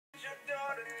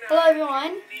Hello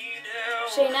everyone,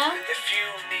 Shaina,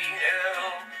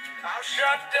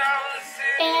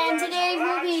 and today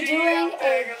we'll be doing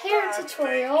a hair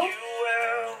tutorial,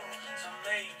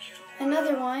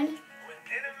 another one,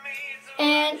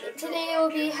 and today it will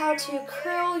be how to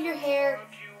curl your hair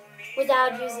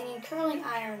without using a curling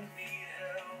iron.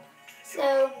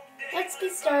 So let's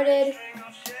get started.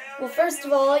 Well, first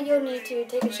of all, you'll need to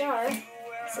take a shower.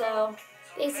 So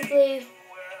basically,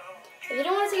 if you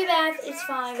don't want to take a bath, it's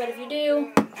fine, but if you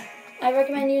do, I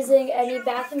recommend using any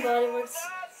Bath & Body Works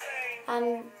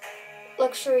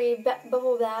luxury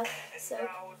bubble bath soap,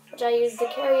 which I use the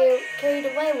carried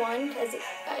away one because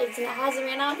it hasn't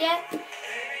ran out yet.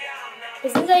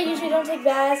 But since I usually don't take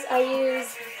baths, I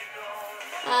use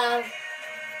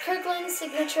Kirkland's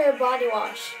Signature Body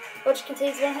Wash, which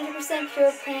contains 100%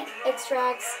 pure plant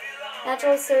extracts,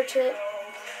 natural citrus,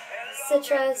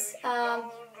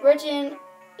 virgin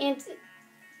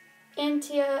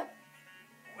antia.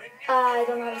 I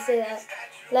don't know how to say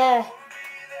that.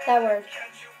 That word.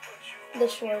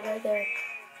 This word right there.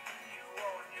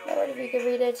 That word, if you could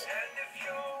read it.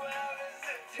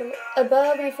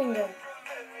 Above my finger.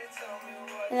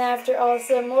 And after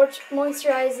also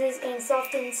moisturizes and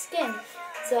softens skin.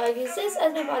 So I use this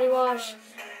as my body wash.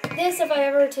 This if I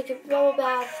ever take a bubble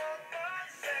bath.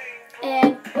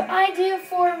 And what I do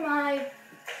for my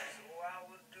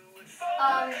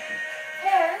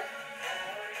hair,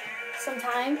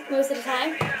 most of the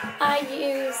time, I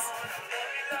use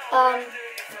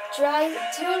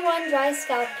 2-in-1 dry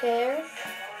scalp care,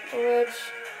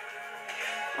 which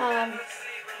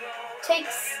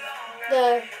takes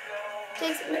the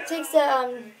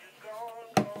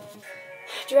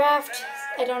draft.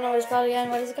 I don't know what it's called again.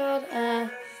 What is it called?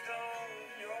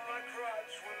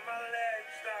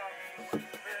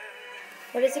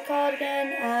 What is it called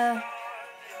again? Oh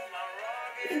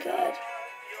my God.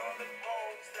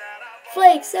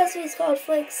 Flakes. That's what it's called.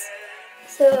 Flakes.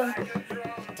 So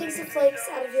takes the flakes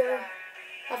out of your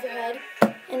head,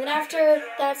 and then after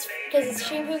that's because it's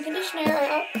shampoo and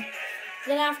conditioner.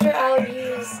 Then after I'll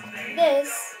use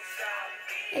this,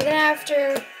 and then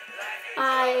after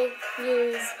I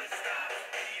use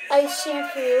ice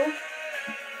shampoo.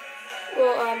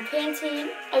 Well,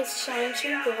 Pantene Ice Shine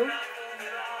Shampoo.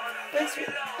 Which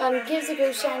gives a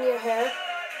great shine to your hair,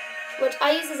 which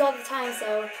I use this all the time,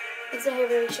 so makes my hair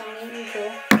very shiny and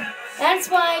cool. That's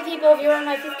why people, if you were in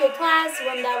my 5th grade class,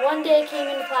 when that one day came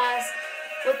into class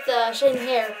with the shiny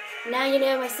hair, now you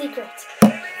know my secret.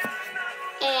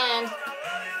 And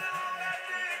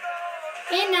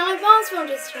now my mom's phone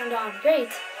just turned on.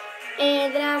 Great.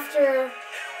 And then after,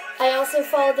 I also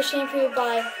followed the shampoo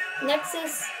by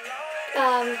Nexus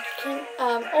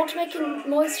Ultimate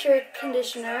Moisture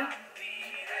Conditioner.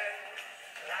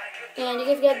 And you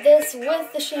can get this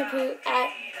with the shampoo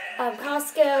at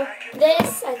Costco.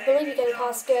 This, I believe you get at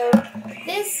Costco.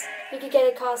 This, you could get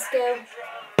at Costco.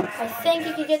 I think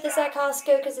you could get this at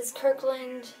Costco because it's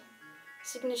Kirkland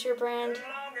Signature brand.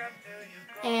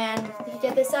 And you can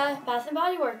get this at Bath &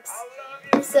 Body Works.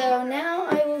 So now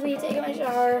I will be taking my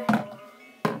shower.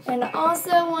 And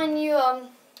also when you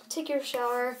take your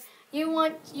shower,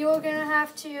 you're gonna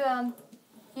have to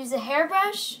use a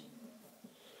hairbrush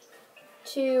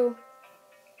to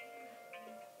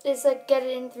just get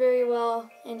it in very well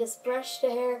and just brush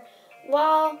the hair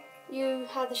while you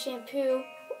have the shampoo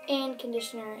and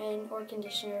conditioner in, or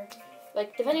conditioner,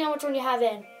 depending on which one you have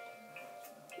in.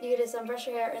 You can just brush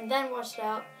your hair and then wash it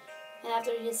out. And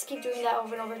after, you just keep doing that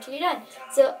over and over until you're done.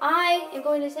 So I am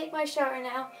going to take my shower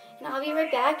now, and I'll be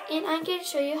right back, and I'm going to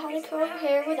show you how to curl your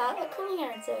hair without a curling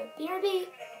iron. So BRB.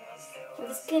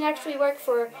 This can actually work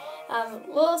for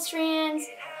little strands,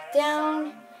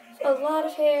 down a lot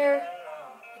of hair,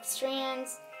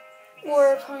 strands,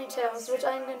 or ponytails, which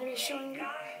I'm going to be showing you.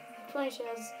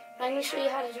 Ponytails. I'm going to show you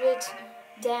how to do it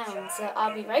down. So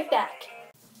I'll be right back.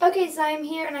 Okay, so I'm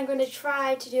here, and I'm going to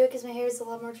try to do it because my hair is a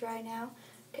lot more dry now.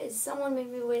 Because someone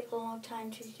made me wait a long time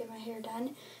to get my hair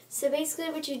done. So basically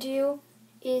what you do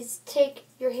is take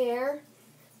your hair,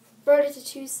 burn it to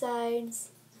 2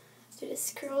 sides, so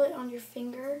just curl it on your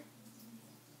finger.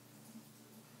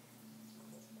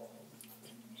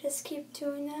 Just keep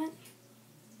doing that.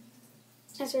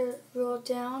 After roll it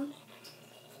down,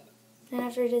 and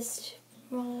after just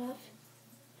roll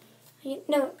it up.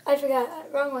 No, I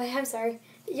forgot. Wrong way. I'm sorry.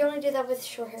 You only do that with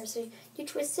short hair. So you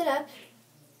twist it up.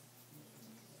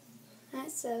 Like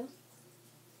so.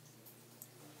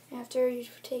 After you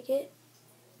take it,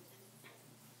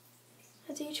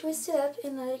 after you twist it up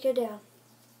and let it go down.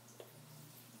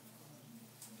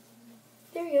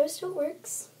 There we go, still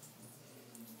works.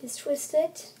 Just twist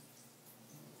it.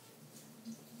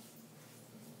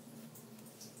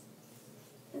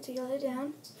 once you let it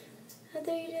down, and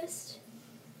then you just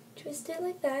twist it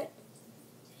like that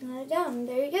and let it down.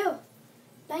 There you go.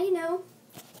 Now you know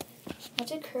how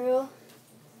to curl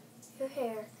your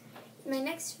hair. In my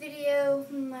next video,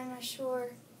 I'm not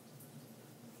sure,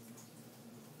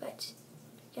 but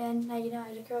again, now you know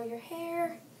how to curl your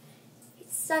hair.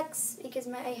 It sucks because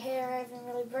my hair, I haven't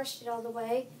really brushed it all the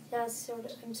way. I'm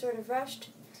sort of rushed,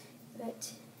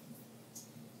 but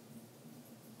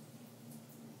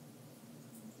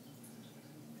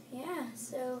yeah,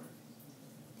 so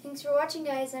thanks for watching,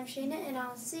 guys. I'm Shaina, and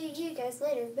I'll see you guys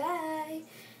later. Bye.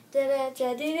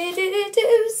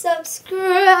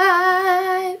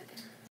 Subscribe.